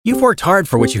You've worked hard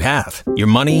for what you have. Your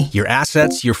money, your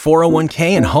assets, your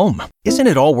 401k, and home. Isn't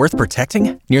it all worth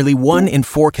protecting? Nearly 1 in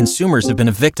 4 consumers have been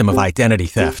a victim of identity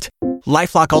theft.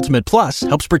 LifeLock Ultimate Plus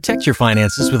helps protect your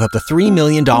finances with up to $3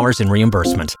 million in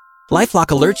reimbursement. LifeLock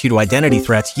alerts you to identity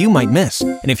threats you might miss.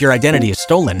 And if your identity is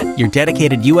stolen, your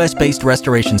dedicated U.S.-based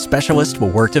restoration specialist will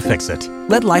work to fix it.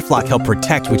 Let LifeLock help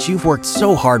protect what you've worked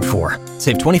so hard for.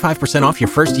 Save 25% off your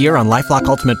first year on LifeLock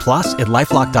Ultimate Plus at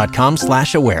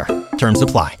LifeLock.com/aware. Terms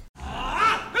apply.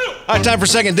 All right, time for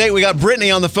second date. We got Brittany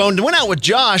on the phone. Went out with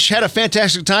Josh. Had a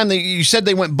fantastic time. You said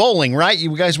they went bowling, right?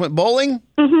 You guys went bowling?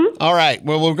 Mm-hmm. All right.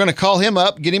 Well, we're going to call him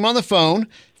up, get him on the phone,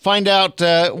 find out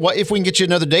if we can get you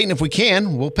another date, and if we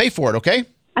can, we'll pay for it, okay?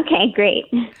 Okay, great.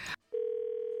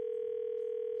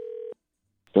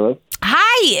 Hello?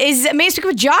 Hi, may I speak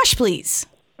with Josh, please?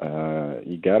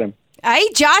 You got him. Hey,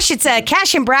 Josh, it's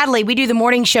Cash and Bradley. We do the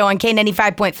morning show on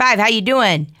K95.5. How you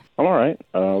doing? I'm all right.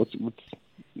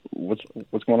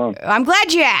 What's going on? I'm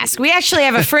glad you asked. We actually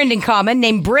have a friend in common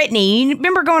named Brittany. You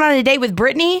remember going on a date with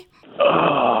Brittany?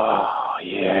 Oh,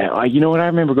 yeah. You know what? I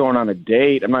remember going on a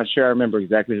date. I'm not sure I remember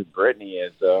exactly who Brittany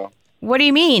is, though. What do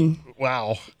you mean?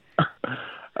 Wow.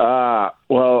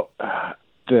 Well,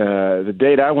 the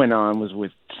date I went on was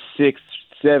with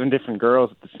 6-7 different girls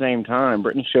at the same time.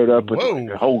 Brittany showed up with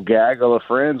a whole gaggle of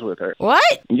friends with her.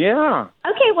 What? Yeah.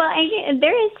 Okay, well,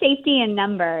 there is safety in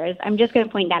numbers. I'm just going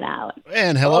to point that out.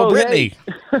 And hello, Brittany.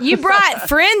 Hey. You brought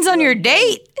friends on your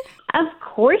date? Of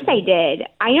course I did.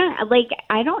 I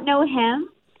don't know him,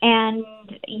 and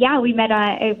yeah, we met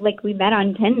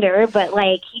on Tinder, but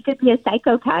he could be a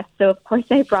psychopath, so of course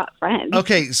I brought friends.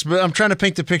 Okay, so I'm trying to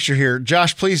paint the picture here.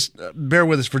 Josh, please bear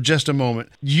with us for just a moment.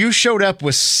 You showed up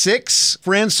with 6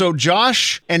 friends, so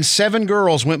Josh and 7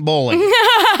 girls went bowling.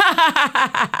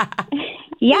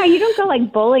 Yeah, you don't go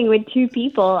bowling with 2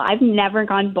 people. I've never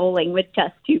gone bowling with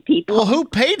just 2 people. Well, who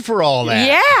paid for all that?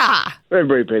 Yeah.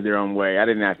 Everybody paid their own way. I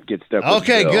didn't have to get stuff.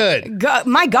 Okay, good.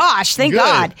 My gosh, thank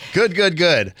God.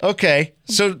 Good. Okay,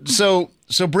 so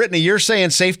Brittany, you're saying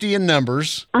safety in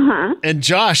numbers. Uh-huh. And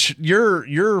Josh,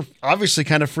 you're obviously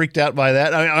kind of freaked out by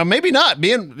that. I mean, maybe not.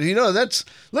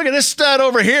 Look at this stud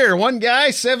over here. 1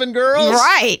 guy, 7 girls.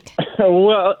 Right.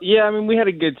 Well, yeah, I mean, we had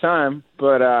a good time,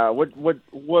 but what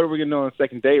are we going to do on the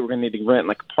second date? We're going to need to rent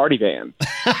a party van.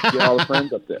 Get all the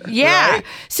friends up there. Yeah. Right?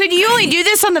 So do you only do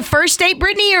this on the first date,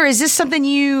 Brittany, or is this something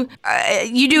you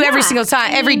do every single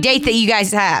time, every date that you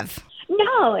guys have?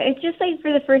 No, it's just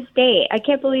for the first date. I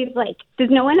can't believe does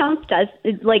no one else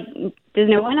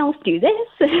do this?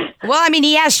 Well, I mean,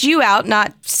 he asked you out,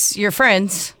 not your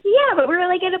friends. Yeah, but we were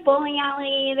at a bowling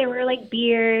alley. There were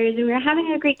beers, and we were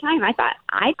having a great time. I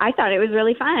thought it was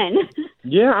really fun.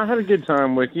 Yeah, I had a good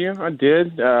time with you. I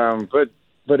did, but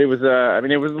it was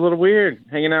it was a little weird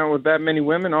hanging out with that many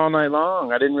women all night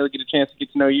long. I didn't really get a chance to get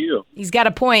to know you. He's got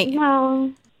a point.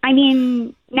 Well, I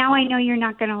mean, now I know you're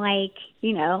not gonna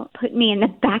put me in the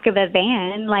back of a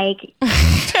van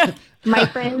my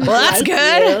friends. Well, that's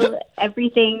good. You.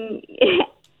 Everything.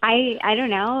 I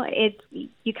don't know.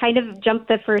 You kind of jumped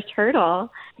the first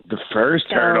hurdle. The first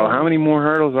hurdle? How many more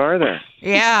hurdles are there?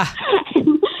 Yeah.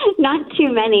 Not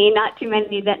too many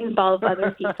that involve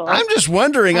other people. I'm just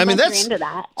wondering. I mean, that's into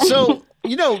that. So,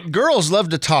 girls love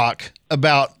to talk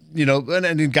about,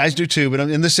 and guys do too, but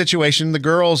in this situation, the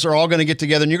girls are all going to get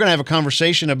together and you're going to have a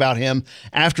conversation about him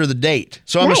after the date.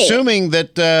 So I'm assuming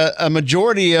that a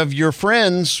majority of your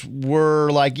friends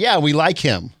were yeah, we like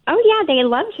him. Oh, yeah, they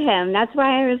loved him. That's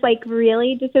why I was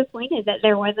really disappointed that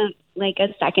there wasn't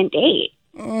a second date.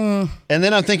 And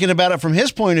then I'm thinking about it from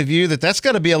his point of view that's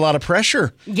got to be a lot of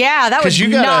pressure. Yeah, that would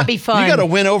not be fun. You got to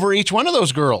win over each one of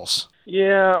those girls.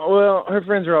 Yeah, well, her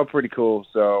friends are all pretty cool,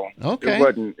 so okay.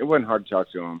 It wasn't hard to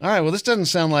talk to them. All right, well, this doesn't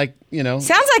sound like, Sounds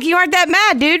like you aren't that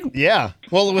mad, dude. Yeah.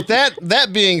 Well, with that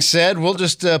being said, we'll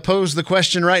just pose the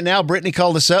question right now. Brittany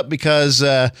called us up because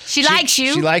she likes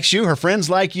you. She likes you. Her friends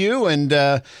like you,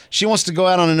 and she wants to go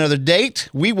out on another date.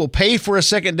 We will pay for a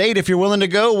second date if you're willing to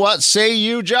go. What say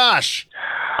you, Josh?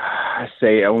 I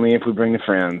say only if we bring the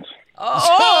friends.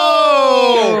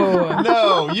 Oh,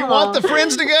 no. You want the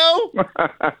friends to go?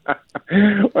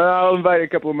 Well, I'll invite a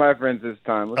couple of my friends this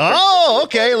time.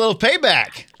 Okay. A little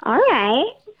payback. All right.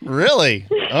 Really?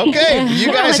 Okay.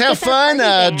 You guys have fun.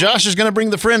 Josh is going to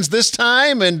bring the friends this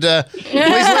time, and please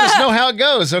let us know how it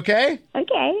goes, okay?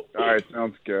 Okay. All right.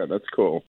 Sounds good. That's cool.